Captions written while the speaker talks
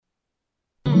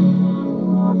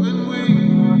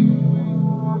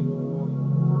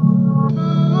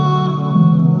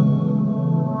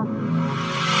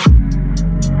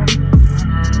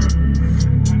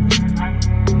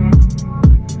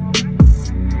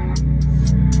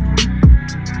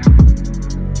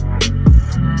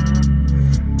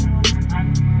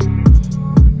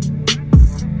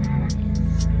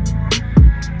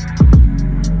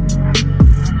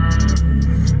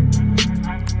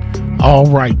All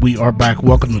right, we are back.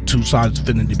 Welcome to Two Sides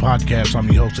Infinity Podcast. I'm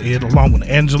your host, Ed, along with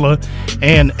Angela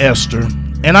and Esther.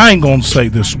 And I ain't going to say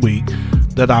this week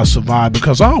that I survived,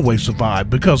 because I always survive.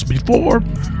 Because before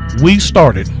we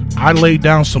started, I laid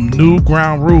down some new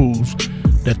ground rules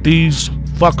that these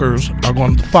fuckers are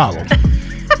going to follow.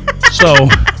 So,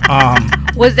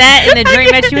 was that in the dream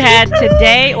that you had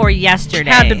today or yesterday?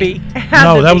 Had to be.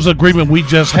 That was an agreement we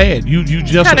just had. You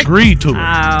just agreed to it.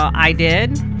 Oh, I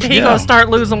did? He gonna start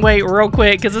losing weight real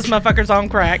quick because this motherfucker's on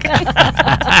crack.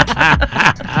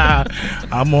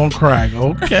 I'm on crack.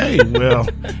 Okay, well,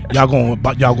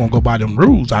 y'all gonna go by them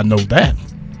rules. I know that.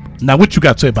 Now, what you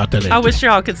got to say about that? I wish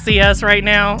y'all could see us right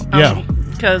now. Yeah,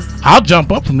 because I'll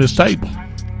jump up from this table.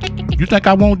 You think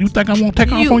I won't take off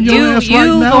on your ass right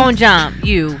now? You gonna jump?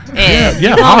 You? Yeah.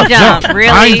 You gonna jump? Really?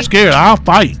 I ain't scared. I'll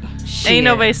fight. Shit. Ain't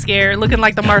nobody scared. Looking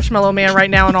like the Marshmallow Man right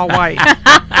now in all white.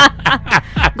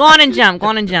 Go on and jump.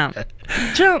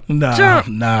 Jump.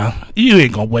 Nah. You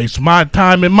ain't gonna waste my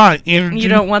time and my energy. You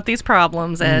don't want these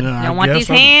problems, Ed. Nah, you don't want these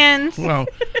hands? Well,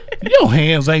 your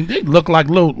hands they look like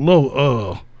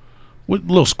little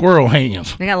squirrel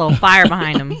hands. They got a little fire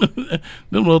behind them.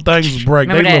 Them little things break.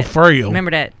 Remember they that. little frail.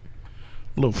 Remember that.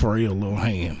 Little frail, little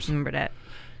hands. Remember that.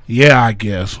 Yeah, I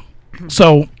guess.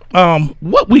 So,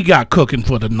 what we got cooking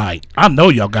for tonight? I know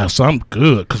y'all got something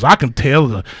good, because I can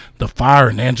tell the fire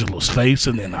in Angela's face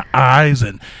and in her eyes.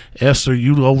 And Esther,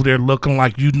 you over there looking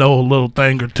like you know a little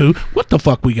thing or two. What the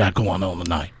fuck we got going on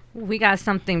tonight? We got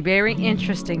something very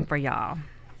interesting for y'all.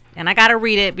 And I got to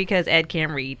read it because Ed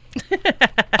can't read.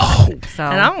 So,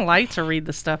 and I don't like to read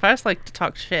the stuff. I just like to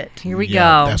talk shit. Here we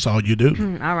go. That's all you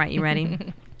do. All right, you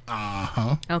ready?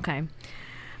 Uh-huh. Okay.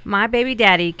 My baby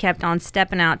daddy kept on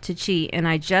stepping out to cheat, and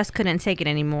I just couldn't take it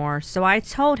anymore. So I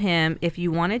told him, if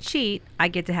you want to cheat, I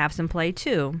get to have some play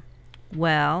too.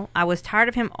 Well, I was tired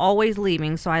of him always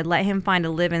leaving, so I let him find a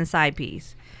live-in side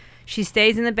piece. She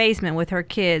stays in the basement with her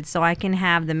kids, so I can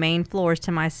have the main floors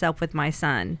to myself with my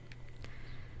son.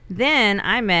 Then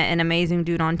I met an amazing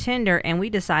dude on Tinder, and we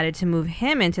decided to move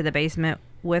him into the basement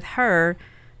with her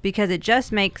because it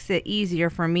just makes it easier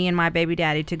for me and my baby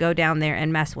daddy to go down there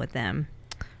and mess with them.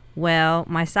 Well,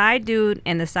 my side dude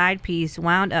and the side piece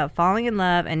wound up falling in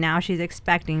love, and now she's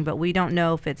expecting, but we don't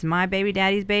know if it's my baby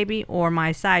daddy's baby or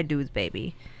my side dude's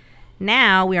baby.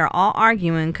 Now we are all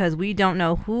arguing because we don't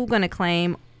know who's going to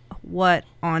claim what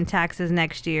on taxes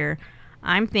next year.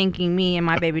 I'm thinking me and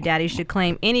my baby daddy should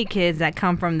claim any kids that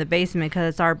come from the basement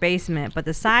because it's our basement, but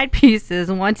the side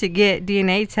pieces want to get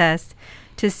DNA tests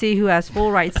to see who has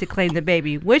full rights to claim the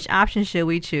baby. Which option should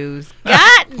we choose?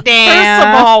 God damn. First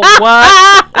of all,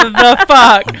 what the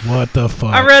fuck? What the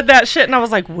fuck? I read that shit and I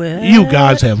was like, what? You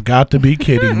guys have got to be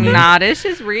kidding me. Nah, this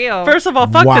is real. First of all,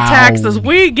 fuck the taxes.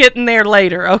 We getting there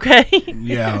later, okay?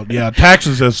 Yeah.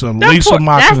 Taxes is the least of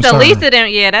my concern. That's the least of them.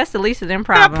 Yeah, that's the least of them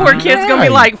problems. That poor kid's gonna be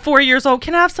like 4 years old.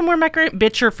 Can I have some more macaroni?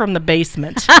 Bitch, you're from the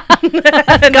basement. Go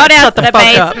down to the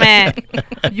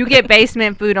basement. You get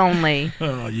basement food only.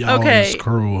 Y'all is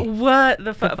cruel. What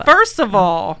the fuck? First of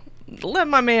all, let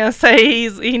my man say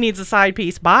he needs a side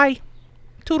piece. Bye.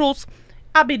 Toodles.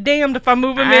 I'll be damned if I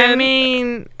move him in. I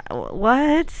mean,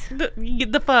 what?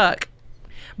 The fuck?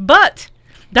 But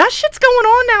that shit's going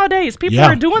on nowadays. People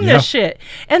are doing this shit.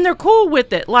 And they're cool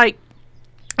with it. Like,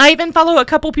 I even follow a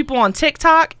couple people on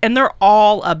TikTok, and they're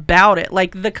all about it.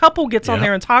 Like, the couple gets on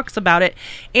there and talks about it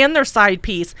and their side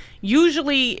piece.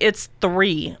 Usually it's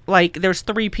 3. Like, there's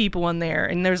 3 people in there,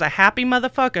 and there's a happy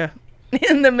motherfucker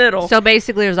in the middle. So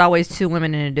basically there's always 2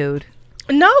 women and a dude.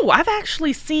 No, I've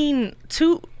actually seen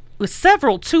 2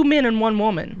 men and 1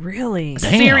 woman. Really?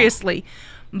 Damn. Seriously.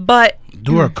 But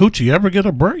do her coochie ever get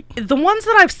a break? The ones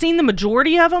that I've seen, the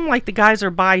majority of them, like the guys are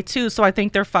bi too, so I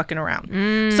think they're fucking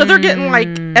around. So they're getting like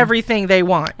everything they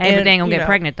want. Everything gonna get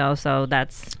pregnant though, so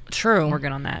that's true. We're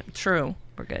good on that. True.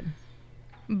 We're good.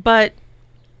 But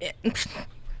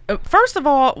first of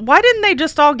all, why didn't they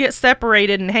just all get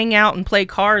separated and hang out and play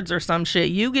cards or some shit?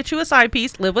 You get you a side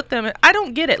piece, live with them. I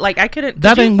don't get it. Like, I couldn't.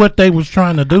 That ain't what they was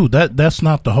trying to do. That's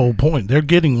not the whole point. They're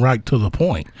getting right to the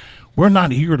point. We're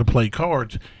not here to play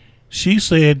cards. She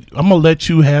said, I'm going to let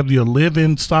you have your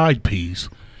live-in side piece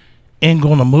and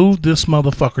going to move this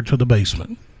motherfucker to the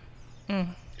basement.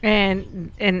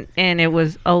 And it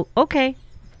was, okay.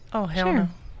 Oh, hell no.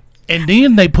 And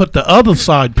then they put the other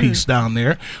side piece down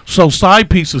there. So side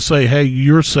pieces say, hey,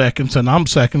 you're seconds and I'm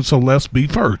second, so let's be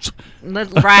first.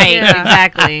 Right,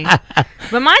 exactly.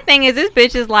 But my thing is, this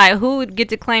bitch is like, who would get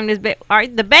to claim this baby?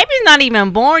 The baby's not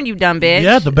even born, you dumb bitch.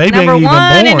 Yeah, the baby number ain't even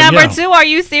one born. And number 2, are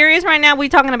you serious right now? We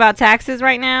talking about taxes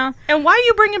right now? And why are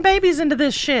you bringing babies into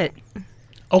this shit?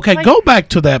 Okay, go back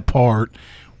to that part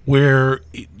where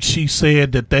she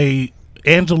said that they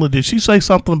Angela, did she say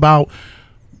something about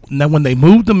now when they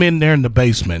moved them in there in the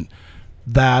basement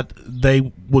that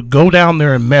they would go down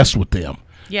there and mess with them?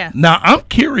 Yeah. Now, I'm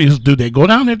curious, do they go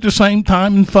down there at the same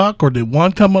time and fuck, or did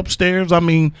one come upstairs? I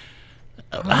mean,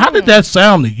 how did that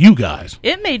sound to you guys?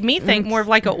 It made me think more of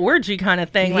like an orgy kind of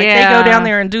thing. Like they Yeah. go down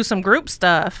there and do some group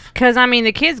stuff. Because, I mean,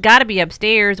 the kid's got to be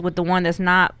upstairs with the one that's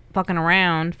not fucking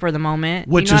around for the moment.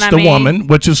 Which you know is what the I mean? woman,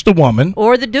 which is the woman.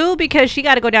 Or the dude, because she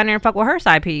got to go down there and fuck with her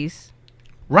side piece.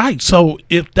 Right. So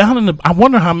if down in the, I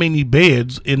wonder how many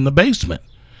beds in the basement.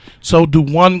 So do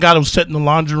one got to sit in the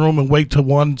laundry room and wait till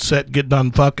one set get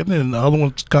done fucking, and the other one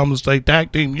come and say,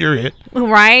 "Tag team, you're it."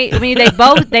 Right? I mean,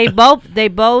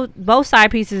 both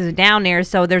side pieces are down there,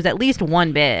 so there's at least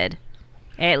one bed.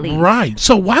 At least. Right.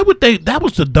 So why would they? That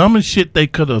was the dumbest shit they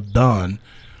could have done.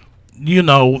 You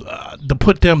know, to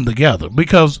put them together,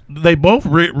 because they both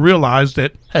realized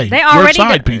that, hey, They we're already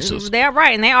side pieces. They're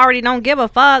right, and they already don't give a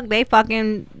fuck. They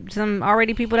fucking some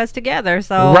already people that's together.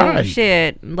 So Right.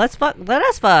 shit, let's fuck. Let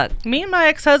us fuck. Me and my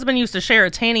ex-husband used to share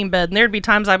a tanning bed, and there'd be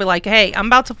times I'd be like, "Hey, I'm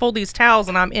about to fold these towels,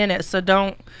 and I'm in it, so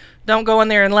don't go in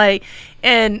there and lay."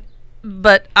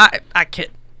 But I can't.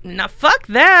 Now fuck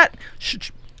that.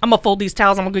 I'm gonna fold these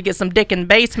towels. I'm gonna go get some dick in the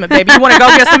basement, baby. You want to go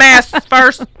get some ass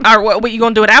first, or what? You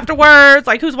gonna do it afterwards?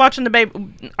 Like, who's watching the baby,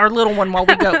 our little one, while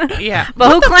we go? Yeah.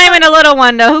 But who claiming the little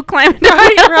one though? Who claiming the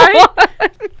Right.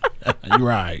 You're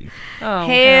right. Oh,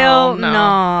 Hell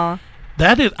no.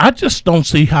 That is, I just don't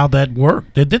see how that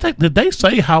worked. Did they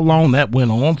say how long that went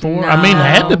on for? I mean, it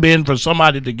had to No. been for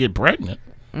somebody to get pregnant.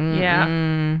 Yeah.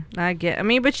 I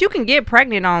mean, but you can get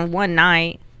pregnant on one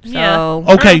night. So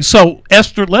Yeah. Okay, so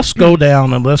Esther, let's go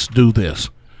down and let's do this.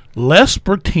 Let's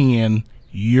pretend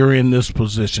you're in this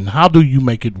position. How do you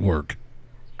make it work?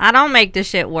 I don't make this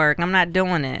shit work. I'm not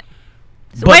doing it.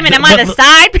 So But wait a minute, am I but- the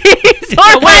side piece?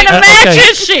 Or Wait kind a of minute. okay.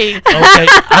 Is she? Okay,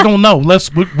 I don't know.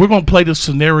 We're gonna play the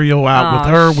scenario out with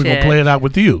Oh, her. We're gonna shit. play it out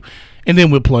with you, and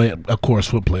then we'll play it. Of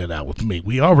course, we'll play it out with me.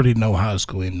 We already know how it's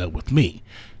going to end up with me.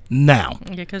 Now,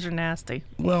 Yeah, because you're nasty.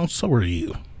 well, so are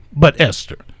you. But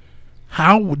Esther,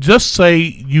 how? Just say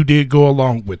you did go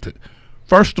along with it.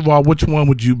 First of all, which one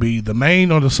would you be, the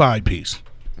main or the side piece?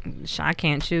 I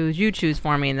can't choose. You choose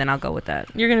for me, and then I'll go with that.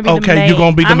 You're gonna be the Okay, maid. you're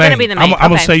gonna be the I'm main. gonna be the main. I'm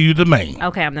gonna Okay. say you the main.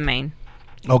 Okay, I'm the main.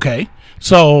 Okay,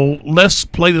 so let's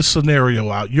play the scenario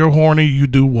out. You're horny. You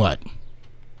do what?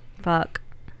 Fuck.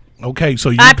 Okay, so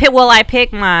you. I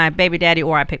pick my baby daddy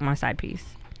or I pick my side piece.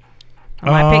 I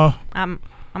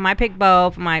might pick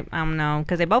both. I don't know,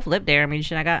 because they both live there. I mean,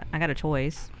 shit, I got a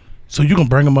choice. So you gonna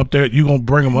bring them up there? You gonna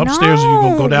bring them upstairs, or you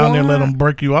gonna go down there and let No. them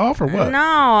break you off, or what? No,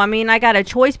 I mean, I got a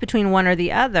choice between one or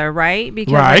the other, right?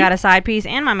 Because I Right. got a side piece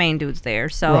and my main dude's there.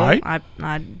 So Right.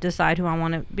 I decide who I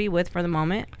want to be with for the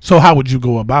moment. So how would you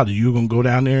go about it? You gonna go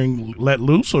down there and let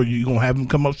loose, or you gonna have them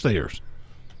come upstairs?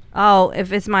 Oh,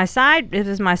 if it's my side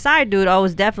dude, oh,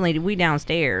 it's definitely we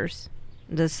downstairs.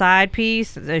 The side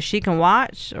piece, she can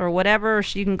watch or whatever.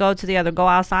 She can go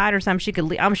outside or something. She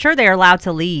could. I'm sure they're allowed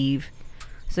to leave.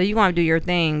 So you want to do your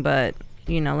thing, but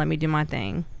let me do my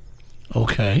thing.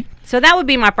 Okay. So that would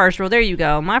be my first rule. There you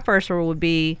go. My first rule would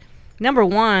be, number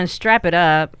one, strap it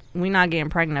up. We not getting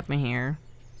pregnant up in here.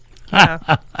 Yeah.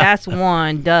 That's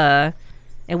one, duh.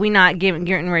 And we not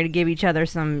getting ready to give each other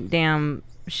some damn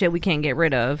shit we can't get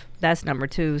rid of. That's number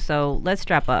two. So let's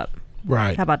strap up.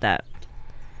 Right. How about that?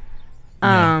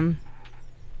 Yeah.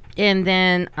 And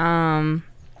then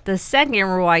the second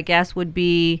rule, I guess, would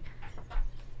be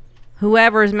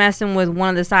whoever's messing with one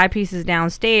of the side pieces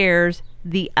downstairs,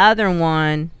 the other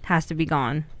one has to be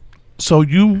gone. So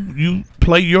you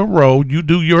play your role. You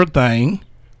do your thing.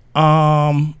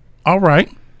 All right,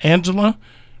 Angela,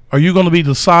 are you gonna be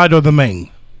the side or the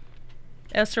main?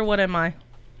 Esther, what am I?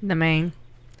 The main.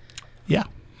 Yeah,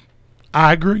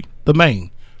 I agree. The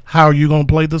main. How are you gonna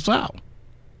play this out?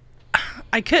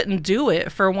 I couldn't do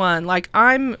it for one. Like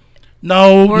I'm.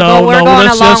 No. We're going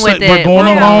Let's along just say with we're it. going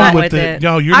We're along going with with it. it.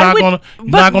 No, you're I not would-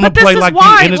 gonna but this play is like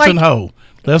why, the innocent hoe.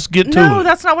 Let's get to No, it.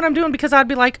 that's not what I'm doing, because I'd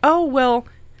be like, oh well,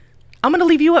 I'm gonna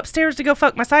leave you upstairs to go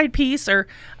fuck my side piece, or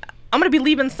I'm gonna be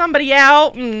leaving somebody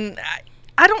out, and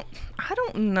I don't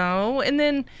know. And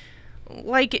then,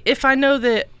 like, if I know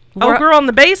that girl in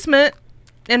the basement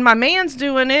and my man's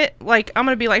doing it, like, I'm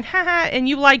gonna be like, haha, and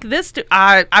you like this too.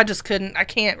 I just couldn't. I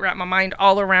can't wrap my mind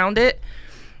all around it.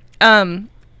 I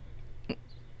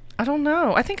don't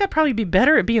know. I think I'd probably be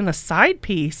better at being the side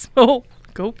piece. Oh,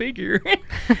 go figure. Oh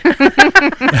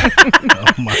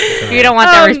my God. You don't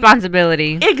want that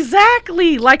responsibility.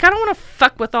 Exactly. Like, I don't want to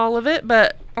fuck with all of it,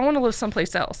 but I want to live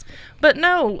someplace else. But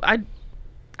no, I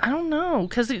don't know,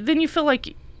 because then you feel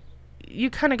like you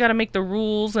kind of got to make the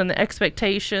rules and the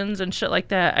expectations and shit like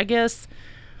that. I guess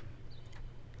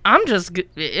I'm just,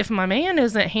 if my man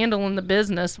isn't handling the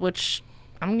business, which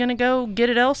I'm going to go get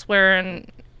it elsewhere,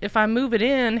 and if I move it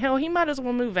in, hell, he might as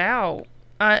well move out.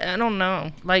 I don't know.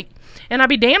 Like, and I'd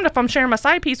be damned if I'm sharing my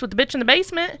side piece with the bitch in the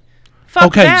basement. Fuck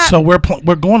okay, that. so we're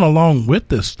going along with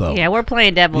this though. Yeah, we're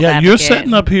playing devil's Yeah, advocate. you're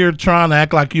sitting up here trying to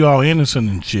act like you all innocent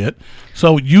and shit.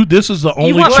 So this is the only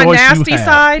you want choice my nasty you have.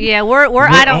 side? Yeah, we're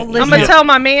I don't I'm listen. I'm going to tell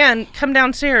my man, come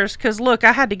downstairs, because look,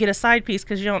 I had to get a side piece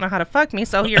because you don't know how to fuck me.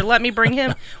 So here, let me bring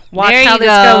him. Watch There how you this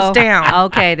go. goes down.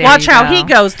 Okay, there Watch you how go. he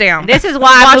goes down. This is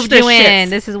why I Watch moved you this shit. in.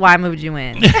 This is why I moved you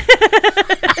in.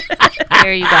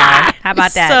 There you go. How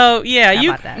about that? So, yeah, How you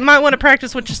about that? might want to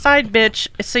practice with your side bitch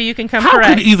so you can come How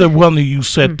correct. could either one of you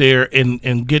sit there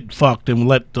and get fucked and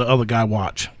let the other guy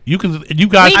watch? You guys we can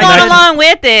going actually- along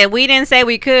with it. We didn't say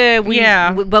we could.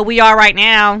 Yeah. But we are right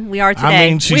now. We are today. I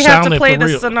mean, she we have sounded to play for the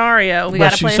real. scenario. We But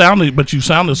gotta she play- sounded, you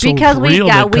sounded so because for we real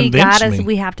got that we convinced got us. me.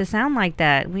 We have to sound like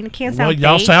that. We can't Well, sound.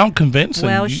 y'all fake. sound convincing.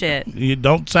 Well, you, shit. You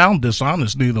don't sound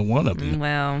dishonest, neither one of you.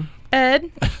 Well,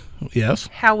 Ed, Yes.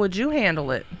 how would you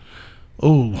handle it?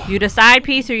 Oh, you the side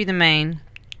piece or you the main?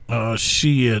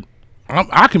 shit.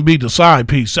 I can be the side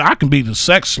piece. I can be the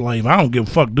sex slave. I don't give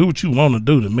a fuck. Do what you want to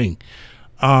do to me.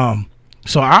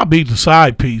 So I'll be the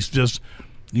side piece. Just,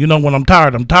 when I'm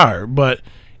tired, I'm tired. But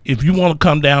if you want to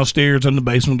come downstairs in the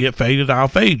basement and get faded, I'll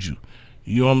fade you.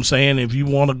 You know what I'm saying? If you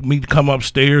want me to come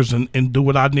upstairs and do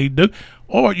what I need to do.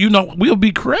 Or, we'll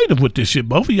be creative with this shit.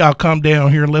 Both of y'all come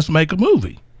down here and let's make a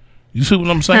movie. You see what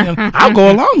I'm saying? I'll go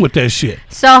along with that shit.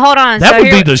 So hold on. That so would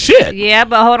here- be the shit. Yeah,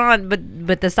 but hold on.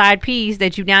 But the side piece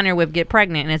that you down there with get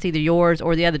pregnant, and it's either yours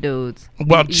or the other dude's.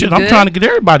 Well, You shit, I'm good? trying to get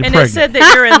everybody And pregnant. it said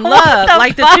that you're in What love, the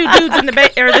like the fuck? two dudes in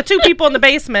the or the two people in the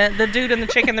basement, the dude and the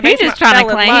chick in the He basement. just trying fell to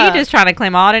in claim. love. He just trying to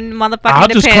claim all the motherfucking I'll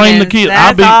just independence. claim the kid.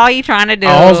 That's all he trying to do.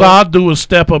 All I'll do is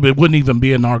step up. It wouldn't even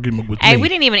be an argument with Hey, me. we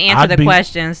didn't even answer I'd the be-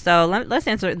 question, so let's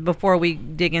answer it before we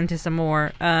dig into some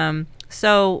more.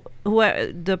 So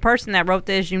the person that wrote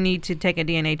this, you need to take a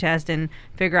DNA test and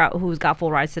figure out who's got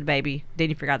full rights to the baby. Then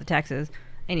you figure out the taxes.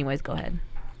 Anyways, go ahead.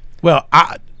 Well,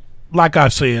 like I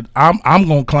said, I'm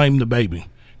gonna claim the baby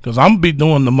because I'm gonna be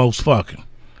doing the most fucking.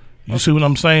 You see what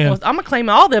I'm saying? Well, I'm gonna claim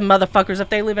all them motherfuckers if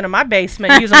they live in my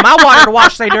basement using my water to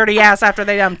wash their dirty ass after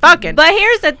they done fucking. But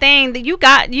here's the thing that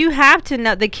you have to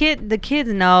know the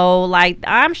kids know, like,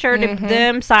 I'm sure that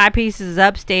them side pieces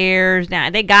upstairs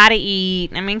now they gotta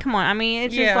eat. I mean, come on. I mean,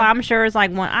 it's just Yeah. like, I'm sure it's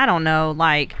like one, I don't know,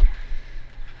 like,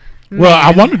 Well, I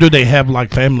man. wonder, do they have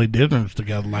like family dinners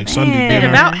together, like Sunday Man. They'd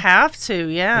dinner? about have to,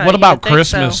 yeah. What you about would think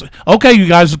Christmas? so. Okay, you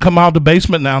guys will come out of the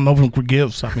basement now. No one for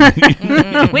gifts. I mean, we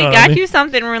know what I got mean? you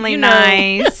something really You know.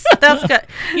 nice. That's got,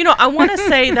 I want to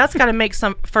say that's got to make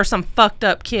some fucked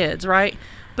up kids, right?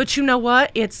 But you know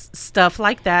what? It's stuff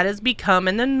like that is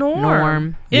becoming the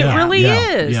norm. It Yeah, really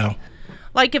yeah, is. Yeah.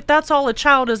 Like, if that's all a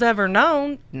child has ever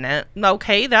known,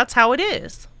 okay, that's how it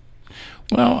is.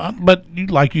 Well, but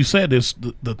like you said, it's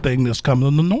the thing that's coming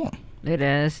in the norm. It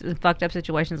is. Fucked up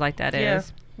situations like that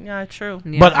is. Yeah, true.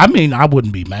 Yeah. But I mean, I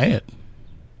wouldn't be mad.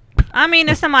 I mean,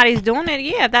 if somebody's doing it,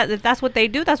 yeah, if that's what they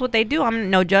do, that's what they do. I'm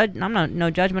no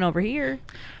judgment over here.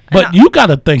 But you got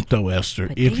to think though, Esther.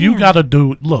 But If you damn. got a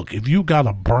dude, look, if you got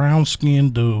a brown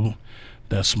skinned dude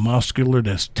that's muscular,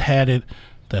 that's tatted,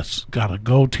 that's got a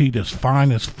goatee, that's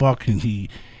fine as fuck, and he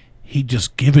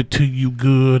just give it to you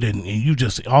good, and you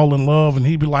just all in love, and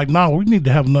he be like, "No, we need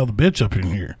to have another bitch up in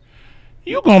here."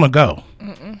 You gonna go?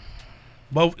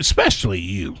 But especially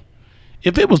you.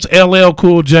 If it was LL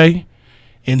Cool J,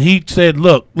 and he said,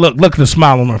 "Look at the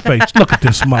smile on her face. Look at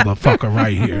this motherfucker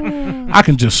right here. I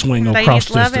can just swing across Ladies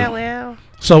this." love thing." LL.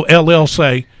 So LL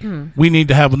say, "We need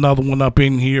to have another one up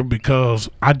in here because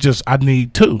I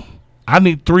need two. I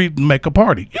need three to make a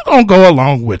party." You gonna go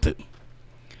along with it?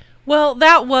 Well,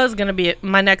 that was going to be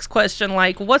my next question.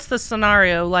 Like, what's the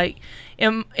scenario? Like,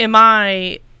 am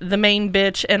I the main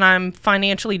bitch and I'm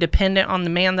financially dependent on the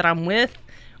man that I'm with?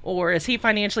 Or is he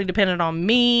financially dependent on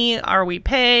me? Are we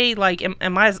paid? Like,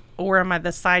 am I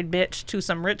the side bitch to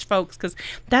some rich folks? Because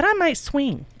that I might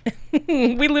swing.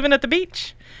 We living at the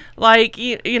beach. Like,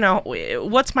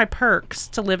 what's my perks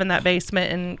to live in that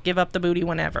basement and give up the booty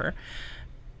whenever?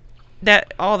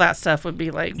 That all that stuff would be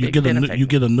like You big get benefit. you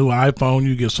get a new iPhone.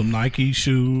 You get some Nike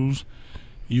shoes.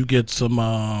 You get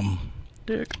some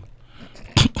Dick.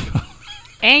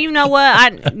 And you know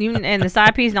what? And the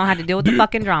side piece don't have to deal with the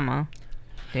fucking drama.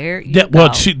 There you go.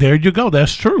 Well, there you go.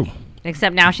 That's true.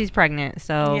 Except now she's pregnant.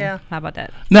 So Yeah. how about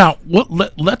that? Now,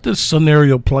 let this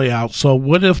scenario play out. So,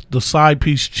 what if the side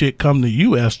piece chick come to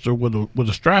you, Esther, with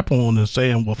a strap on and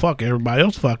saying, "Well, fuck everybody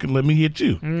else, fucking let me hit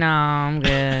you." No, I'm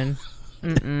good.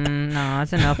 No,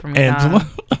 that's enough for me. Angela?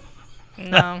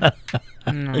 No.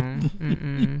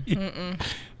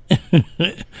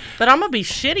 But I'm gonna be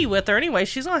shitty with her anyway.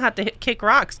 She's gonna have to kick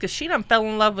rocks because she done fell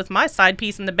in love with my side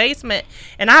piece in the basement,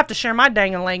 and I have to share my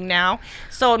dang-a-ling now.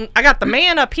 So I got the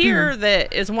man up here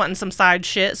that is wanting some side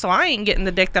shit, so I ain't getting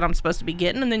the dick that I'm supposed to be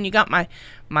getting, and then you got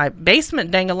my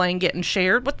basement dang-a-ling getting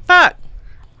shared. What the fuck?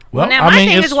 Well, now my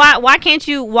thing is why can't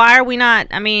you? Why are we not?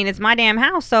 I mean, it's my damn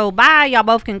house, so bye. Y'all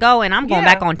both can go, and I'm going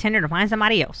back on Tinder to find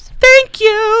somebody else. Thank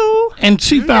you. And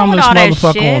she found this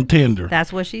motherfucker on Tinder.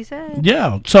 That's what she said.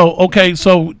 Yeah. So okay.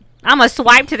 So I'm gonna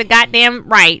swipe to the goddamn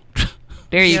right.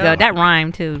 There you go. That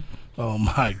rhymed too. Oh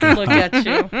my God. Look at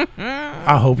you.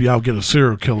 I hope y'all get a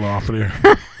serial killer off of there.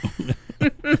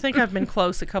 I think I've been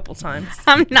close a couple times.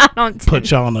 I'm not on Tinder.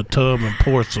 Put y'all in a tub and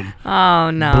pour some bleach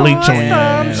on your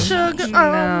ass. Sugar no.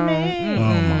 on me.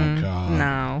 Oh my God.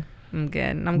 No, I'm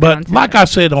good. But like I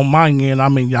said on my end, I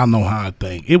mean, y'all know how I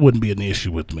think. It wouldn't be an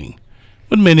issue with me.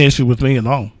 Wouldn't be an issue with me at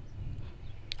all.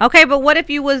 Okay, but what if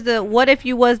you was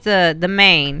the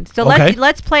main? So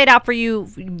let's play it out for you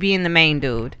being the main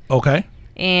dude. Okay.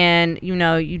 And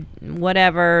you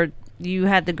whatever, you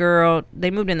had the girl. They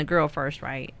moved in the girl first,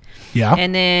 right? Yeah.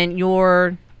 And then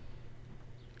your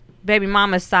baby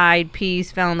mama's side piece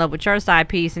fell in love with your side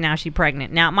piece, and now she's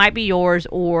pregnant. Now it might be yours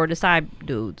or the side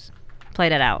dude's. Play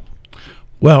that out.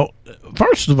 Well,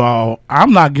 first of all,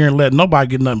 I'm not going to let nobody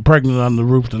get nothing pregnant under the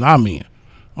roof that I'm in.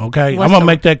 Okay? I'm going to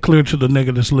make that clear to the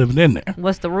nigga that's living in there.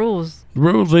 What's the rules? The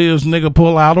rules is nigga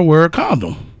pull out or wear a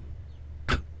condom.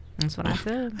 That's what I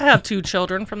said. I have 2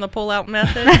 children from the pull-out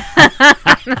method.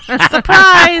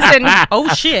 Surprise! And oh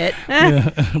shit! Yeah.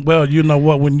 Well, you know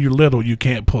what? When you're little, you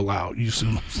can't pull out. You see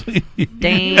what I'm saying?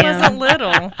 Damn. He wasn't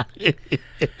little.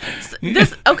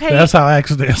 Okay. That's how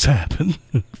accidents happen.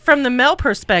 From the male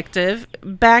perspective,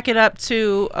 back it up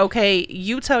to okay.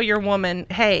 You tell your woman,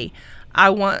 "Hey,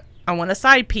 I want a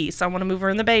side piece. I want to move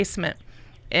her in the basement,"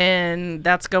 and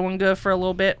that's going good for a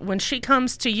little bit. When she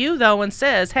comes to you though and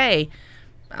says, "Hey,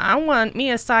 I want me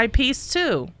a side piece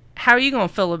too," how are you gonna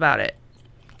feel about it?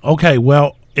 Okay,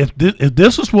 well, if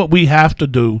this is what we have to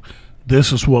do,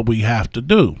 this is what we have to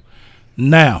do.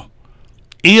 Now,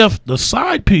 if her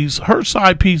side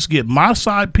piece get my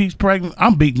side piece pregnant,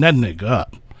 I'm beating that nigga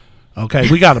up. Okay,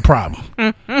 we got a problem.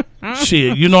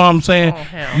 Shit, you know what I'm saying? Oh,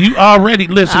 hell. You already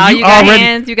listen. Oh, you got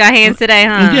hands. You got hands today,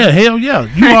 huh? Yeah, hell yeah.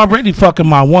 You already fucking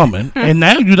my woman, and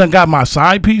now you done got my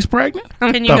side piece pregnant.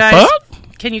 Can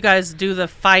you guys do the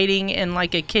fighting in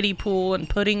like a kiddie pool and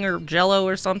pudding or Jello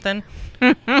or something?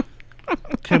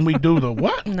 Can we do the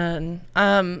what? None.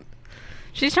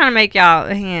 She's trying to make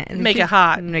y'all make it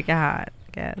hot. Make it hot,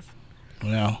 I guess.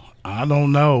 Well, I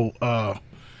don't know.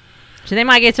 So they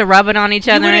might get to rubbing on each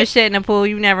other and shit in the pool.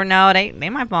 You never know. They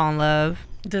might fall in love.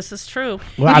 This is true.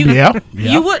 Well, yeah.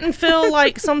 You wouldn't feel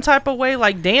like some type of way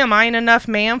like, damn, I ain't enough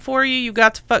man for you. You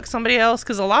got to fuck somebody else.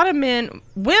 Because a lot of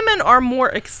women are more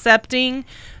accepting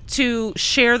to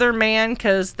share their man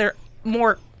because they're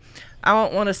more, I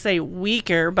don't want to say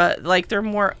weaker, but like they're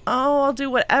more, I'll do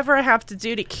whatever I have to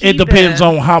do to keep it. It depends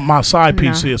on how my side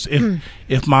piece is.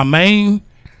 If my main,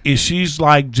 if she's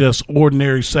like just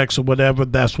ordinary sex or whatever,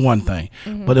 that's one thing.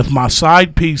 Mm-hmm. But if my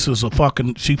side piece is she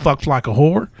fucks like a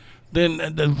whore,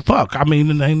 then fuck. I mean,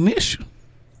 it ain't an issue.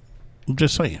 I'm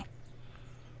just saying.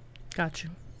 Got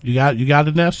you. You got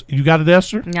it, Esther? You got it,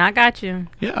 Esther? Yeah, I got you.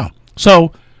 Yeah.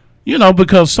 So,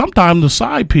 because sometimes the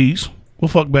side piece will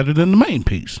fuck better than the main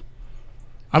piece.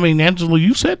 I mean, Angela,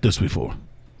 you said this before.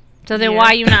 So then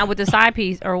why you not with the side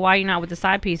piece, or why you not with the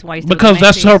side piece? Why you still because with the main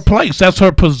that's piece? her place. That's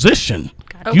her position.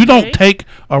 Okay. You don't take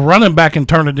a running back and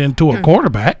turn it into a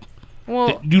quarterback.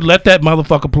 Well, you let that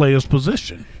motherfucker play his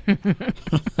position.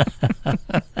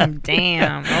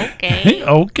 Damn. Okay.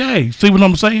 Okay. See what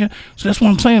I'm saying? So that's what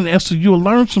I'm saying, Esther. You'll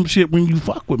learn some shit when you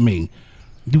fuck with me.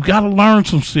 You gotta learn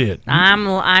some shit.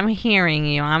 I'm hearing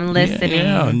you. I'm listening.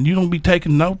 Yeah, and you don't be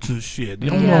taking notes and shit. You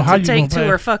don't know how you take to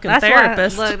her fucking that's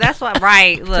therapist. Look, that's what.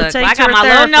 Right. Look, I got my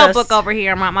little notebook over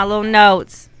here. My little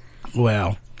notes.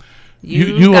 Well,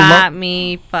 you got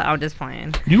me. I'm just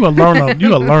playing. You will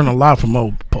learn a lot from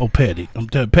old Petty. I'm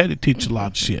telling you, Petty teach a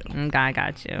lot of shit. I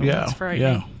got you. Yeah, it's frightening.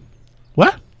 Yeah.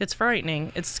 What? It's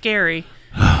frightening. It's scary.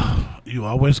 You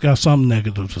always got something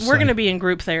negative to say. We're gonna be in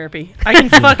group therapy. I can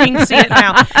fucking see it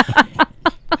now.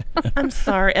 I'm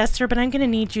sorry, Esther, but I'm going to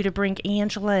need you to bring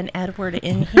Angela and Edward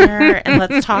in here, and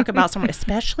let's talk about someone,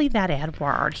 especially that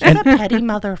Edward. He's a petty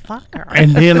motherfucker.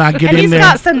 And then I get and in there. He's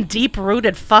got some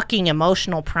deep-rooted fucking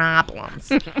emotional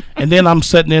problems. And then I'm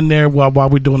sitting in there while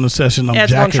we're doing the session. I'm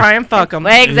Ed's going to try and fuck him.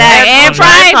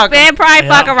 Exactly. And probably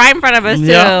fuck her right in front of us,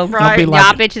 Yeah. too. Right. Y'all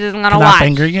bitches isn't going to Can watch. I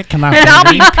finger you? Can I And I'll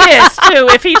finger be you? pissed, too.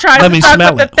 If he tries Let to me fuck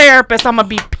smell with the it. therapist, I'm going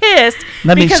to be pissed.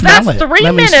 Let me because smell that's it. 3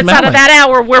 Let me minutes smell out of it. that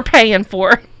hour we're paying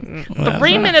for.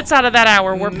 3 minutes out of that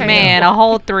hour we're paying Man, for. a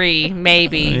whole 3,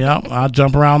 maybe. Yep. I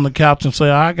jump around the couch and say,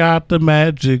 I got the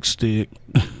magic stick.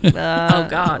 Oh,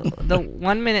 God. The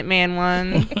 1 minute man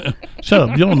one. Shut up.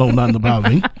 You don't know nothing about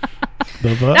me.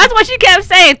 The fuck? That's what she kept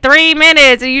saying. 3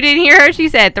 minutes, and you didn't hear her. She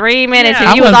said 3 minutes, Yeah. and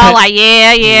I you was wasn't all pay- like,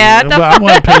 "Yeah." But I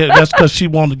wasn't paying. That's because she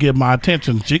wanted to get my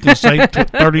attention. She can say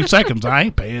 30 seconds. I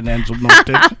ain't paying Angela no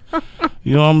attention.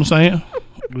 You know what I'm saying?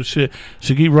 But she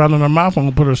keep running her mouth. I'm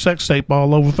gonna put her sex tape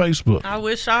all over Facebook. I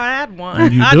wish I had one.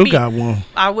 And you got one.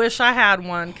 I wish I had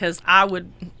one because I would.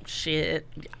 Shit.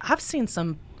 I've seen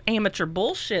some amateur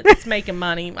bullshit that's making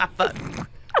money. I fuck.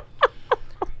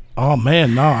 Oh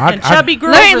man, no. And Chubby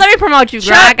Girls. Let me promote you,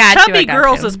 girl. I got you. Chubby I got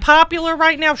Girls you. is popular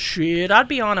right now. Shit, I'd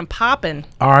be on and popping.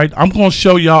 All right, I'm gonna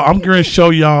show y'all. I'm gonna show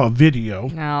y'all a video.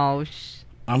 No.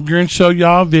 I'm gonna show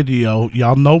y'all a video.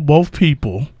 Y'all know both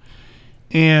people,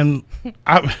 and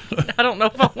I. I don't know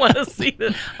if I want to see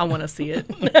it. I want to see it.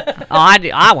 Oh, I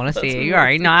do. I want to see it. You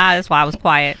already know. That's why I was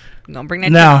quiet. Don't bring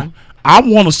that Now, down. I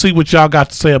want to see what y'all got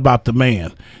to say about the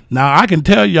man. Now, I can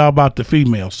tell y'all about the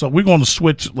female, so we're going to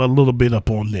switch a little bit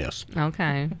up on this.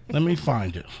 Okay. Let me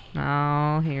find it.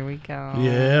 Oh, here we go.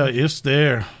 Yeah, it's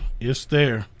there. It's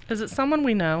there. Is it someone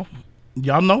we know?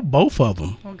 Y'all know both of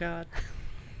them. Oh, God.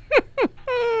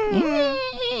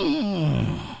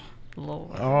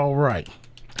 Lord. All right.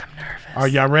 I'm nervous. Are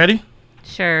y'all ready?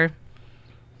 Sure.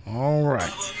 All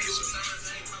right.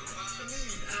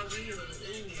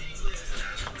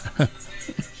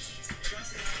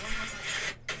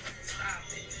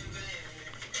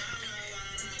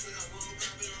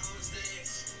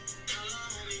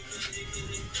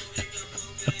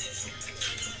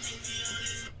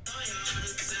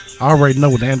 I already know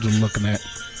what Angela's looking at.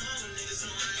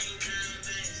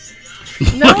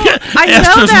 No, I know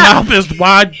Esther's that. mouth is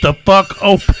wide the fuck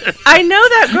open. I know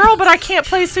that girl, but I can't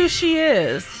place who she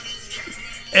is.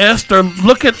 Esther,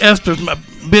 look at Esther's mouth.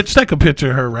 Bitch, take a picture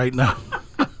of her right now.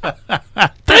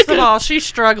 First of all, she's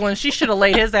struggling. She should have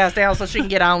laid his ass down so she can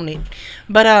get on it.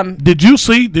 But Did you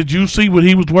see what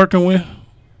he was working with?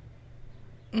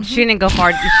 She didn't go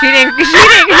far. She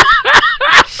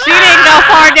didn't go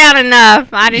far down enough.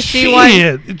 I didn't see one.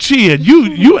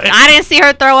 You. I didn't see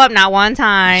her throw up not one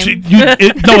time. If you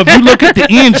look at the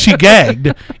end, she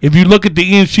gagged. If you look at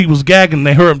the end, she was gagging.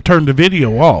 They heard him turn the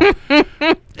video off.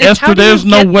 Esther, do you there's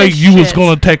no get way this you was shit?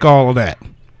 gonna take all of that,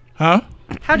 huh?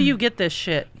 how do you get this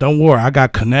shit? Don't worry, I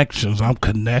got connections. I'm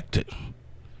connected.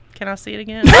 Can I see it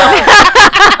again?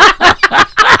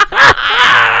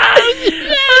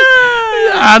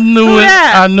 I knew it.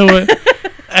 that? I knew it.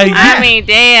 Hey, I mean,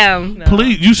 damn.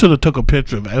 please, you should have took a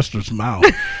picture of Esther's mouth.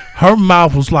 Her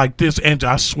mouth was like this, and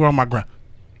I swear on my ground.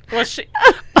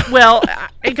 Well,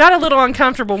 it got a little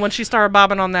uncomfortable when she started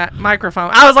bobbing on that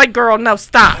microphone. I was like, girl, no,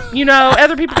 stop. You know,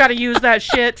 other people got to use that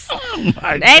shit.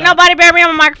 Ain't nobody better be on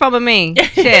my microphone but me.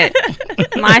 Shit.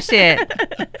 My shit.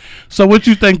 So what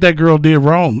you think that girl did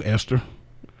wrong, Esther?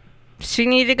 She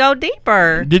needed to go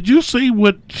deeper. Did you see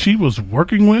what she was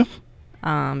working with?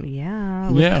 Yeah.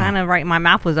 It was Yeah. kind of right. My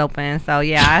mouth was open. So,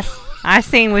 yeah, I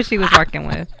seen what she was working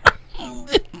with.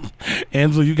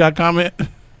 Angela, you got a comment?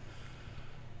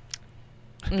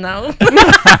 No.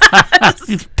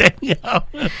 Damn.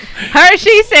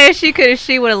 She said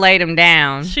she would have laid him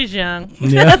down. She's young.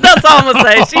 Yeah. That's all I'm going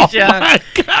to say. She's young. Oh my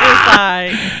It's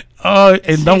God. like,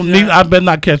 And don't need. I better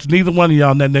not catch neither one of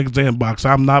y'all in that nigga's inbox.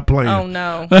 I'm not playing. oh,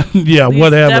 no. Yeah, He's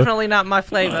whatever. definitely not my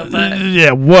flavor, but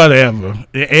Yeah, whatever.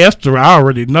 Esther, I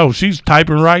already know. She's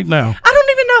typing right now. I don't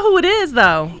even know who it is,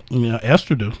 though. Yeah,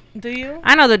 Esther do. Do you?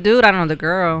 I know the dude. I know the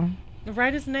girl.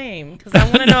 Write his name, because I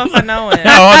want to know if I know it.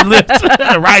 Oh,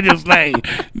 listen, write his name.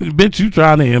 Bitch, you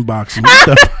trying to inbox him.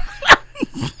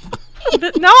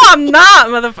 No, I'm not,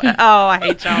 motherfucker. Oh, I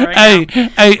hate y'all right now.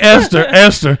 Hey, Esther,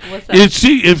 What's up?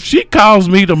 if she calls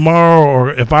me tomorrow, or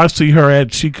if I see her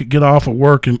at, she could get off of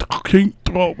work and can't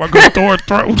throw. I'm gonna throw her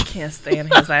throat. Can't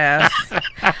stand his ass.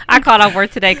 I called off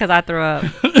work today because I threw up.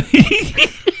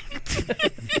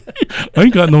 I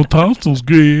ain't got no tonsils,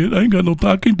 good. I ain't got no.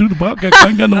 I can't do the podcast. I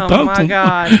ain't got no tonsils. Oh my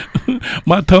God.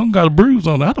 My tongue got a bruise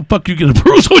on it. How the fuck you get a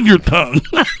bruise on your tongue?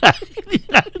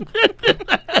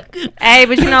 Hey,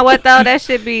 but you know what though? That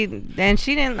should be. And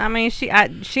she didn't. I mean, she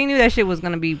knew that shit was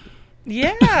gonna be.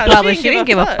 Yeah, But she didn't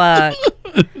give a fuck.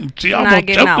 She almost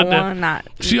choked to death.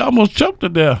 She almost choked to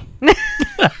death.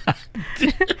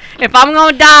 If I'm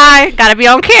gonna die, gotta be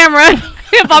on camera.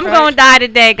 If I'm gonna die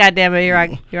today, goddamn it, you're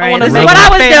right. This is what I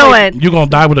was doing. You're gonna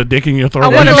die with a dick in your throat. I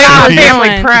want to make my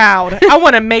family proud. I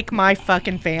want to make my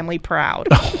fucking family proud.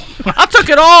 I took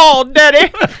it all,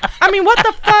 Daddy. I mean, what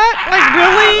the fuck? Like,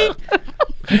 really?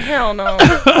 Hell no.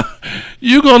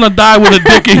 You're gonna die with a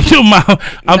dick in your mouth.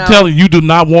 I'm telling you, you do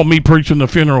not want me preaching the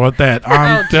funeral at that.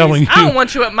 I'm telling you. I don't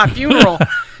want you at my funeral.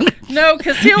 No,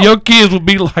 because your kids will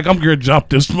be like, I'm gonna jump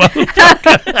this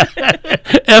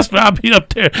motherfucker. Esther, I'll be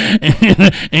up there,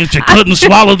 and she couldn't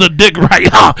swallow the dick right,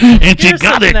 huh? And she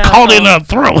got it caught in her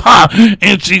throat, huh?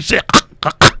 And she said.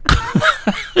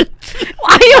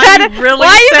 Why you got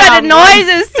the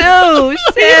noises too?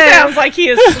 He sounds like he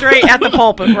is straight at the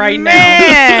pulpit right now.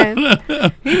 Man,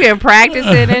 you been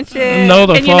practicing and shit. No,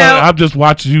 the fuck. I'm just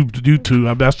watching you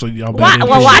two. That's what y'all.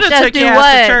 Well, watch us took do your what?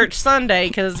 ass to church Sunday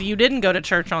because you didn't go to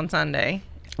church on Sunday.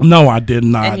 No, I did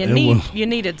not. And you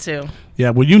needed to.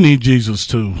 Yeah, well, you need Jesus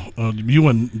too. You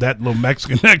and that little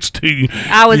Mexican next to you.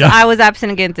 I was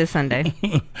absent again this Sunday.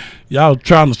 Y'all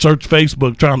trying to search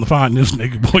Facebook, trying to find this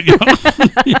nigga. Boy,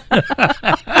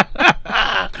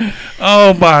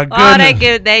 oh my goodness!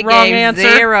 They gave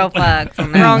zero fucks.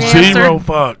 On that. Wrong Zero answer.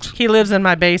 fucks. He lives in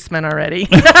my basement already.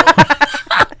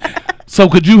 So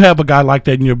could you have a guy like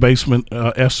that in your basement,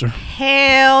 Esther?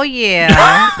 Hell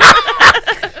yeah.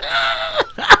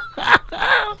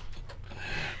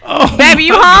 Oh, baby,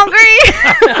 you hungry?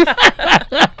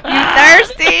 You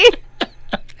thirsty?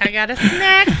 I got a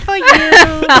snack for you.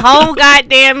 A whole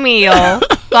goddamn meal.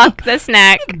 Fuck the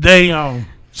snack. Damn.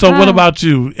 So what about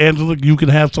you, Angela? You can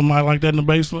have somebody like that in the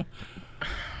basement?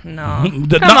 No.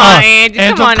 Come on, Angie.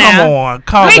 Angela, come on.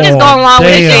 We just going along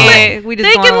with this shit.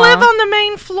 They can live on the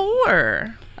main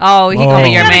floor. Oh, he gonna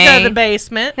be your main. Go to the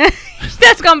basement.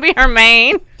 That's gonna be her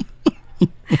main.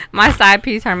 My side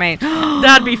piece, her main.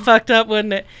 That'd be fucked up,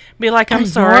 wouldn't it? Be like, I'm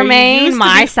sorry. Your main,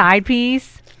 my side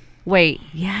piece. Wait,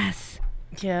 yes.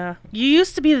 Yeah. You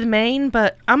used to be the main,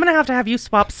 but I'm going to have you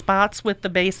swap spots with the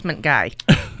basement guy.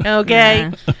 Okay?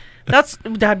 Yeah.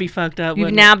 That'd be fucked up,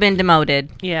 You've now been demoted.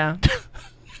 Yeah.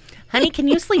 Honey, can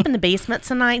you sleep in the basement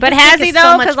tonight? But has he,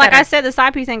 though? Because like I said, the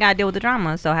side piece ain't got to deal with the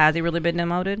drama. So has he really been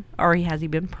demoted? Or has he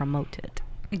been promoted?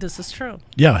 This is true.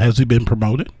 Yeah, has he been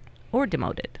promoted? Or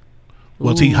demoted?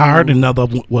 Was he hired and the other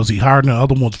one's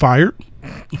fired?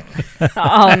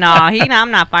 Oh no,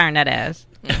 I'm not firing that ass.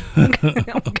 I'm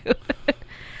good.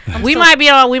 We might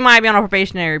be on a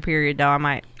probationary period though. I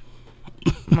might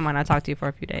not talk to you for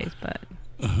a few days, but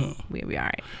we'll be all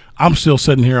right. I'm still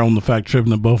sitting here on the fact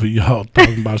tripping to both of y'all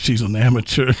talking about she's an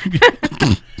amateur.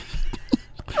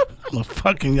 Well,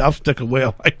 fucking y'all stick a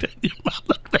whale like that in your mouth.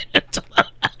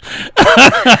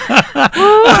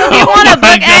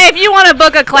 If you want to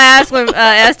book a class with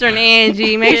Esther and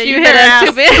Angie, make sure you hit up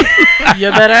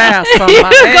You better ask somebody.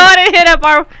 Go ahead and hit up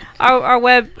our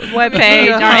web page,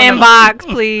 our inbox,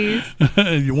 please.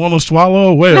 You want to swallow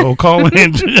a whale? Call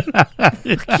Angie.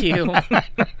 Cute.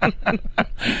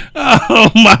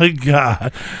 Oh my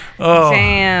God. Oh,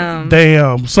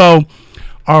 damn. So,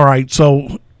 all right.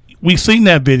 So we seen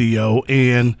that video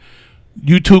and.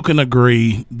 You two can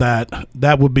agree that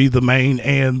would be the main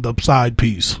and the side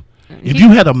piece. If you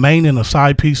had a main and a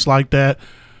side piece like that,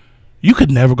 you could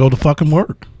never go to fucking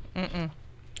work.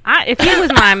 If he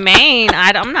was my main,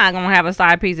 I'm not going to have a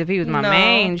side piece if he was my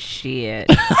main.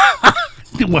 Shit.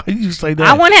 Why did you say that?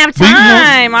 I wouldn't have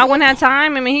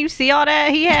time. I mean, you see all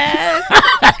that he has?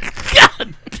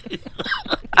 God.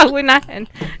 I would not.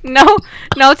 No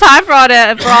time for all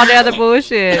the other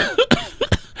bullshit.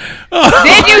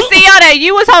 Did you see all that?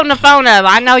 You was holding the phone up.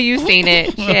 I know you seen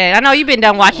it. Shit. I know you've been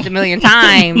done watching it a million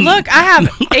times. Look, I have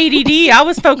ADD. I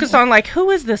was focused on like,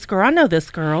 who is this girl? I know this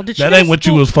girl. That ain't what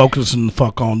you was focusing the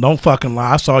fuck on. Don't fucking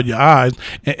lie. I saw your eyes,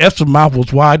 and Esther's mouth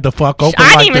was wide the fuck open.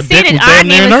 I didn't even see it. I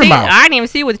didn't even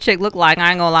see what the chick looked like.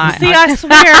 I ain't gonna lie. See, I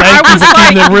swear, I was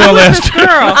like, real who is this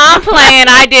girl? I'm playing.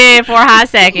 I did for a hot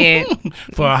second.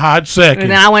 For a hot second. And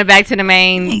then I went back to the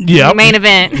main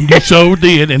event. You so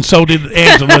did, and so did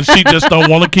Angela. She just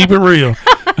don't want to keep it real.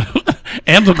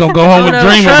 Angela gonna go home and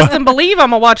dream about. Trust and believe I'm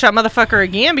gonna watch that motherfucker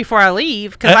again before I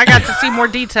leave because I got to see more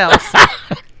details.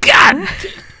 God,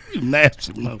 you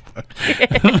nasty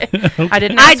motherfucker.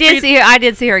 I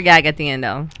did see her gag at the end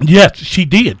though. Yes, she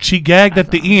did. She gagged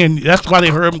at the end. That's why they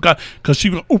heard him because she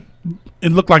was.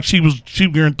 it looked like she was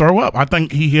going to throw up. I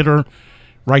think he hit her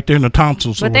right there in the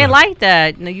tonsils. But they like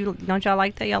that. No, don't y'all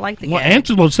like that? Y'all like the Well, gas?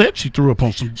 Angela said she threw up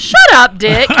on some. Shut up,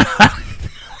 Dick.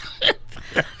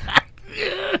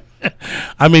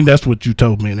 I mean, that's what you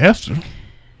told me and Esther.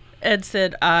 Ed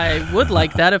said, I would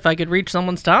like that if I could reach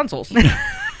someone's tonsils.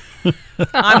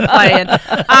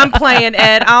 I'm playing,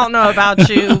 Ed. I don't know about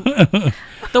you.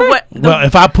 Well,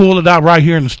 if I pull it out right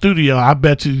here in the studio, I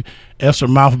bet you Esther's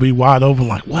mouth will be wide open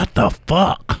like, what the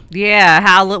fuck?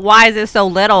 Yeah, why is it so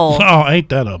little? Oh, ain't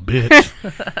that a bitch?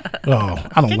 Oh,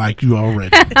 I don't like you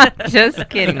already. Just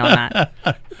kidding on that.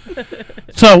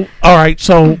 So, all right,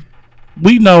 so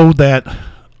we know that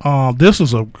this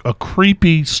is a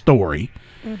creepy story.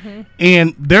 Mm-hmm.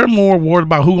 And they're more worried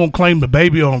about who gonna claim the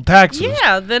baby on taxes.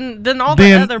 Yeah, than all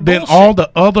the other bullshit. Than all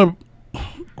the other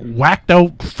whacked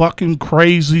out fucking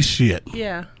crazy shit.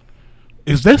 Yeah.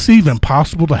 Is this even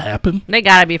possible to happen? They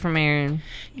gotta be from Marion.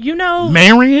 You know,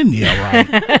 Marion? Yeah,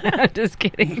 right. Just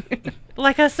kidding.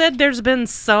 Like I said, there's been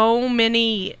so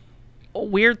many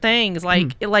weird things.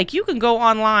 Like you can go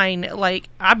online. Like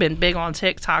I've been big on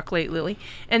TikTok lately,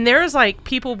 and there's like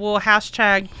people will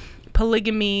hashtag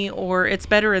polygamy or it's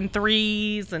better in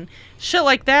threes and shit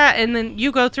like that, and then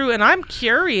you go through, and I'm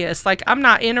curious. Like I'm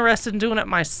not interested in doing it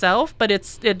myself, but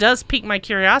it does pique my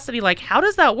curiosity. Like how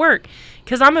does that work?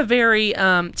 Because I'm a very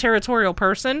territorial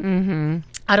person. Mm-hmm.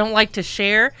 I don't like to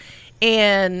share,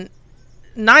 and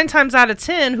 9 times out of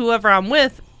 10, whoever I'm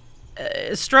with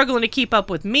is struggling to keep up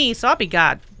with me. So I'll be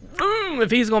God if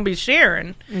he's gonna be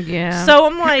sharing. Yeah. So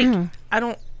I'm like,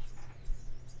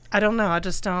 I don't know. I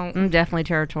just don't. I'm definitely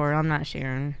territorial. I'm not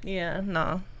sharing. Yeah,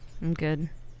 no. I'm good.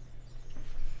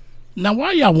 Now,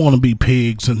 why y'all want to be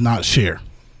pigs and not share?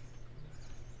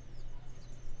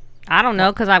 I don't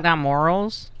know, because I've got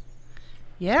morals.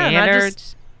 Yeah,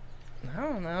 standards. I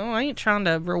don't know. I ain't trying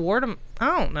to reward them.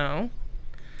 I don't know.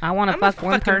 I want to fuck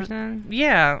one person.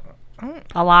 Yeah.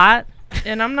 A lot.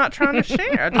 And I'm not trying to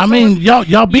share. I mean,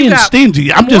 y'all being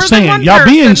stingy. I'm just saying, y'all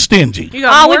being stingy.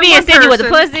 Oh, we being stingy with a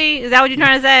pussy? Is that what you're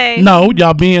trying to say? No,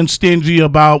 y'all being stingy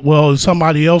about, well, if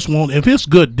somebody else won't. If it's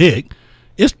good dick,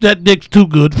 it's that dick's too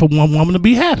good for one woman to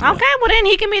be happy. Okay, well then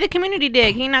he can be the community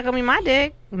dick. He not gonna be my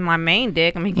dick, my main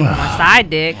dick. I mean, he can be my side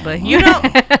dick, but you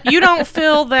don't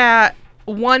feel that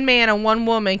one man and one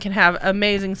woman can have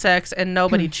amazing sex and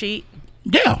nobody cheat?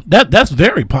 Yeah, that's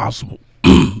very possible.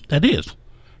 That is.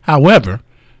 However,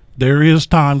 there is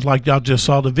times like y'all just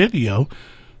saw the video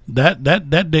that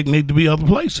dick need to be other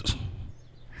places.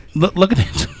 Look at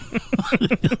it.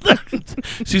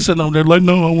 She's sitting over there like,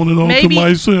 no, I want it all to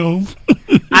myself.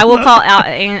 I will call out,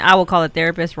 and I will call a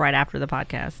therapist right after the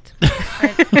podcast.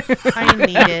 I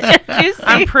need it.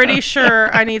 I'm pretty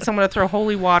sure I need someone to throw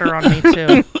holy water on me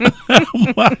too.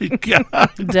 Oh my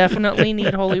God! Definitely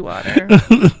need holy water.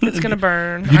 It's gonna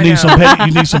burn. You need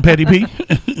some petty pee?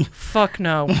 Fuck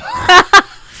no.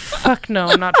 Fuck no,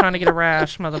 I'm not trying to get a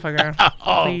rash, motherfucker.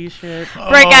 Please, shit.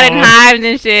 Break out in hives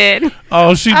and shit.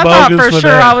 Oh, she I bogus thought for sure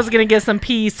that. I was going to get some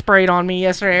pee sprayed on me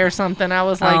yesterday or something. I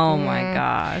was like, oh my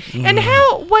gosh. And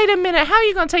wait a minute, how are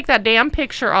you going to take that damn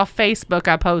picture off Facebook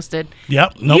I posted?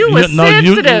 Yep. No, you was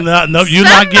sensitive. You're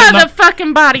not getting the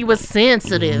fucking body was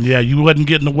sensitive. Yeah, you wasn't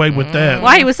getting away with that.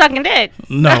 Why, he was sucking dick?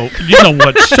 No, you know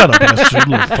what? Shut up, Esther, you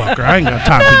little fucker. I ain't got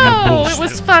time for your bullshit. It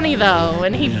was funny though,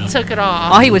 and he took it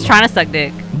off. Oh, he was trying to suck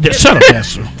dick. Yeah, shut up,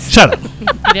 Esther. Shut up.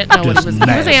 He didn't know what it was. It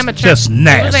was amateur. Just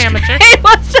nasty. It was amateur. It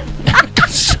was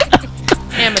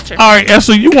Amateur. All right,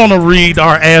 Esther, you want to read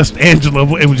our Ask Angela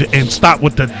and stop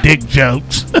with the dick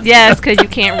jokes? Yes, because you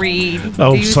can't read.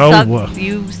 Oh, you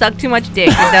suck too much dick.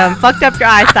 You done fucked up your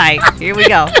eyesight. Here we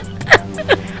go.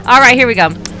 All right, here we go.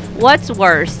 What's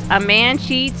worse, a man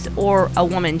cheats or a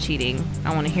woman cheating?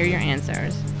 I want to hear your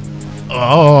answers.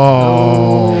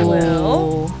 Oh.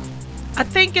 Well, I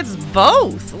think it's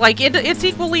both. Like, it's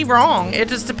equally wrong. It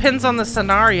just depends on the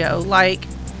scenario. Like,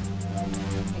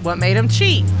 what made him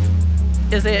cheat?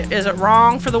 Is it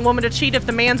wrong for the woman to cheat if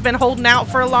the man's been holding out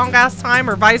for a long ass time,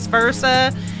 or vice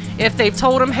versa? If they've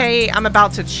told him, hey, I'm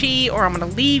about to cheat, or I'm going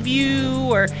to leave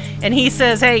you, and he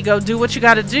says, hey, go do what you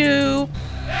got to do.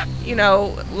 You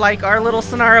know, like our little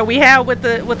scenario we had with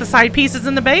the side pieces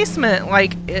in the basement.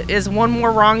 Like, is one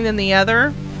more wrong than the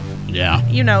other? Yeah.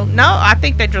 You know, no, I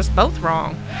think they're just both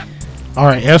wrong. All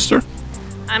right, Esther?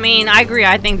 I mean, I agree.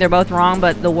 I think they're both wrong,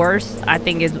 but the worst, I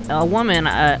think, is a woman.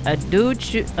 A dude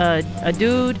cheats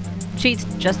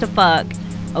just to fuck.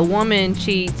 A woman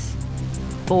cheats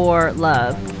for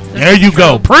love. There you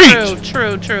go. Preach.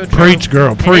 True. Preach,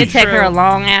 girl. Preach. And it take her a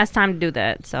long ass time to do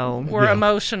that. So we're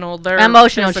emotional. They're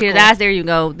emotional physical. cheaters. There you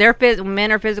go.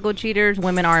 Men are physical cheaters.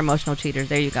 Women are emotional cheaters.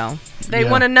 There you go. They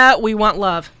want a nut. We want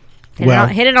love.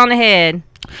 Hit it on the head.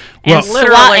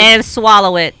 Well, And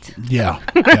swallow it. Yeah.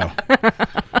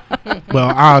 Well,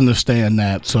 I understand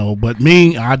that. So, but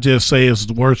me, I just say it's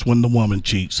worse when the woman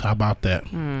cheats. How about that?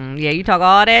 Yeah, you talk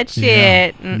all that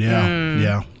shit.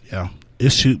 Yeah.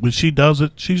 When she does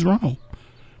it, she's wrong.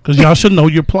 Because y'all should know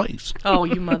your place. Oh,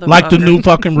 you motherfucker. Like the new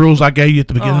fucking rules I gave you at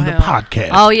the beginning of the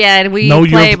podcast. Oh, yeah, and we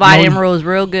played by them rules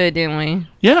real good, didn't we?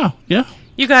 Yeah.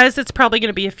 You guys, it's probably going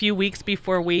to be a few weeks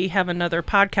before we have another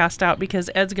podcast out because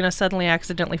Ed's going to suddenly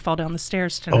accidentally fall down the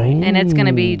stairs tonight. And it's going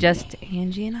to be just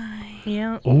Angie and I.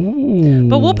 Yeah. Ooh.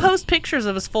 But we'll post pictures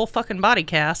of his full fucking body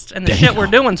cast and the shit we're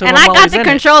doing to him. And I got the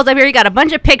controls up here. You got a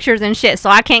bunch of pictures and shit,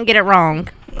 so I can't get it wrong.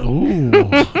 Ooh.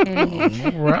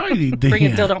 Alrighty then. Bring a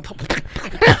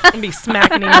dildo and be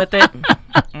smacking him with it.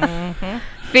 Mm-hmm.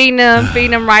 Feeding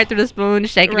him right through the spoon,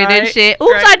 shaking it and shit.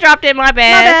 Oops, I dropped it. My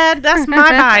bad. That's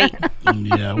my bite.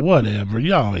 Yeah, whatever.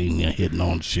 Y'all ain't hitting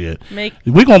on shit.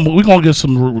 We're gonna get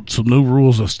some new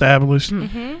rules established,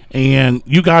 and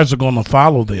you guys are gonna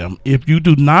follow them. If you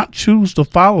do not choose to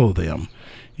follow them,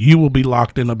 you will be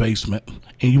locked in a basement,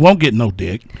 and you won't get no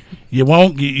dick. You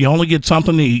won't. You only get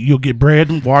something to eat. You'll get bread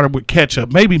and water with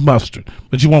ketchup, maybe mustard,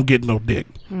 but you won't get no dick.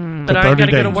 But I ain't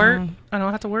gotta go to work. I don't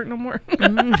have to work no more.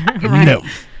 Right. No.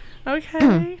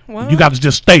 Okay. Well, you got to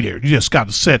just stay there. You just got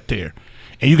to sit there,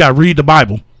 and you got to read the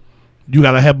Bible. You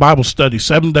got to have Bible study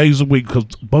 7 days a week because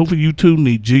both of you two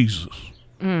need Jesus.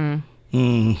 Yeah,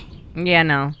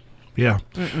 no. Yeah.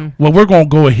 Well, we're gonna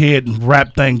go ahead and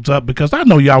wrap things up because I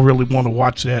know y'all really want to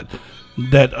watch that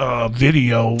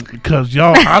video because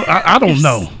y'all. I don't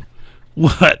know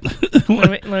what.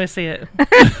 let me see it.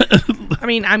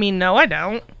 I mean, no, I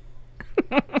don't.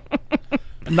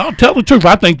 No, tell the truth.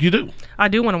 I think you do. I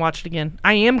do want to watch it again.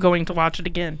 I am going to watch it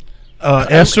again.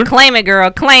 Esther? Claim it, girl.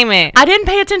 Claim it. I didn't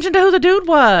pay attention to who the dude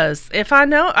was. If I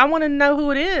know, I want to know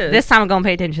who it is. This time I'm going to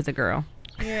pay attention to the girl.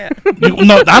 Yeah.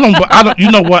 No, I don't. You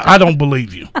know what? I don't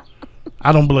believe you.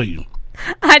 I don't believe you.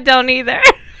 I don't either.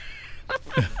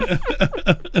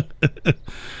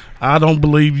 I don't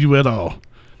believe you at all.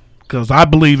 Because I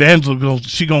believe Angela,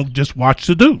 she going to just watch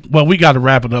the dude. Well, we got to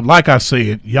wrap it up. Like I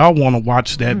said, y'all want to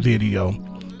watch that video.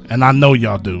 And I know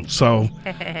y'all do. So,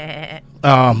 and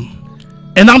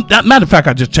matter of fact,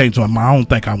 I just changed my mind. I don't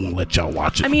think I won't let y'all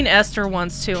watch it. I mean, Esther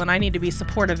wants to, and I need to be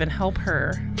supportive and help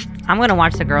her. I'm going to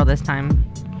watch the girl this time.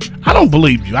 I don't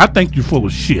believe you. I think you're full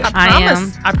of shit. I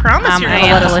promise you're going to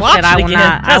let us watch it again.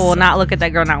 I will not look at that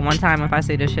girl not one time if I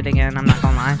see this shit again. I'm not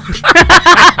going to lie.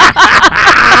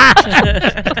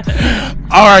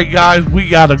 All right, guys, we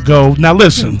got to go. Now,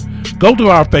 listen. Go to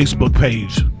our Facebook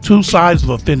page, Two Sides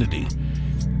of Affinity.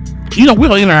 You know,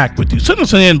 we'll interact with you. Send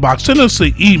us an inbox. Send us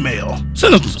an email.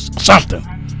 Send us something.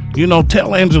 You know,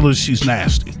 tell Angela she's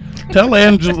nasty. Tell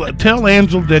Angela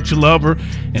that you love her,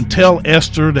 and tell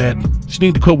Esther that she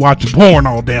need to quit watching porn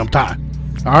all damn time.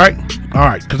 All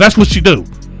right, because that's what she do.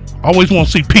 Always want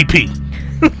to see pee.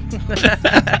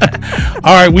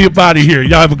 All right, we up out of here.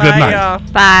 Y'all have a good night. Y'all.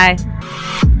 Bye.